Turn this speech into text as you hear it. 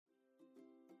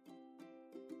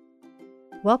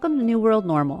Welcome to New World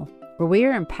Normal, where we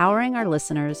are empowering our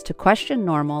listeners to question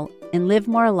normal and live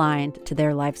more aligned to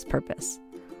their life's purpose.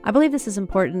 I believe this is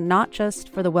important not just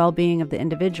for the well-being of the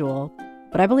individual,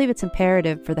 but I believe it's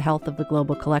imperative for the health of the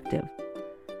global collective.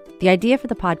 The idea for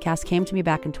the podcast came to me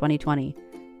back in 2020.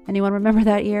 Anyone remember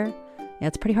that year? Yeah,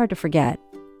 it's pretty hard to forget.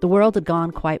 The world had gone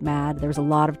quite mad. There was a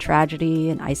lot of tragedy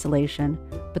and isolation,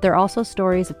 but there are also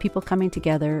stories of people coming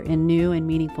together in new and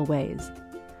meaningful ways.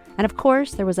 And of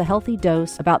course, there was a healthy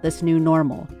dose about this new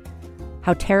normal,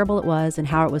 how terrible it was and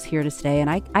how it was here to stay. And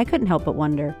I couldn't help but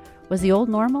wonder, was the old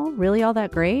normal really all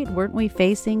that great? Weren't we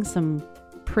facing some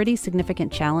pretty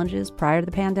significant challenges prior to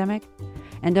the pandemic?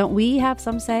 And don't we have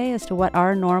some say as to what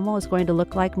our normal is going to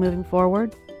look like moving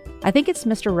forward? I think it's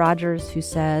Mr. Rogers who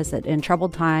says that in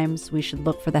troubled times, we should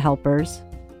look for the helpers.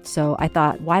 So I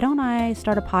thought, why don't I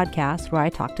start a podcast where I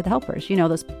talk to the helpers? You know,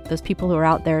 those people who are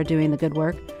out there doing the good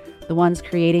work, the ones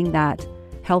creating that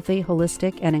healthy,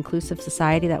 holistic, and inclusive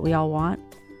society that we all want.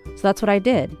 So that's what I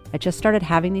did. I just started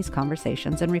having these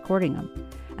conversations and recording them.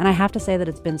 And I have to say that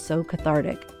it's been so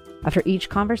cathartic. After each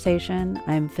conversation,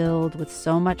 I'm filled with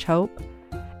so much hope.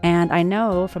 And I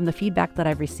know from the feedback that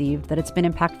I've received that it's been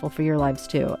impactful for your lives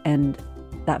too. And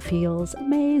that feels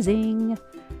amazing.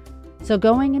 So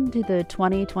going into the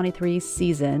 2023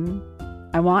 season,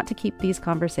 I want to keep these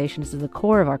conversations at the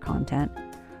core of our content.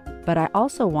 But I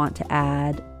also want to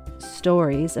add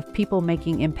stories of people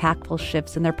making impactful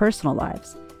shifts in their personal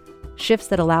lives, shifts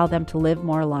that allow them to live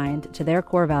more aligned to their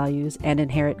core values and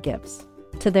inherit gifts,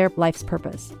 to their life's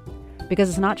purpose. Because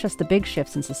it's not just the big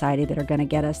shifts in society that are going to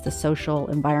get us the social,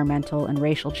 environmental, and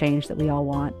racial change that we all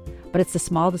want, but it's the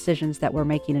small decisions that we're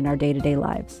making in our day-to-day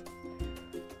lives.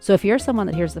 So if you're someone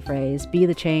that hears the phrase, be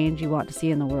the change you want to see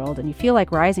in the world, and you feel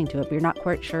like rising to it, but you're not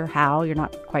quite sure how, you're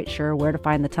not quite sure where to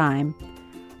find the time,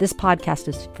 this podcast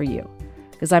is for you,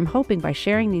 because I'm hoping by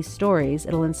sharing these stories,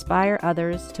 it'll inspire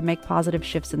others to make positive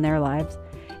shifts in their lives,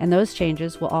 and those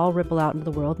changes will all ripple out into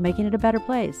the world, making it a better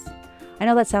place. I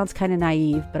know that sounds kind of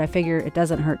naive, but I figure it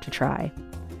doesn't hurt to try.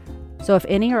 So if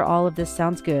any or all of this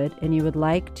sounds good and you would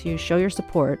like to show your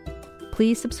support,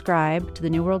 please subscribe to the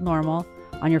New World Normal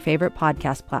on your favorite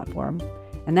podcast platform,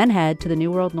 and then head to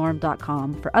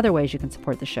thenewworldnorm.com for other ways you can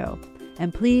support the show.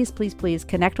 And please, please, please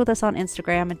connect with us on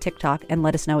Instagram and TikTok and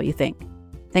let us know what you think.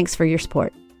 Thanks for your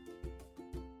support.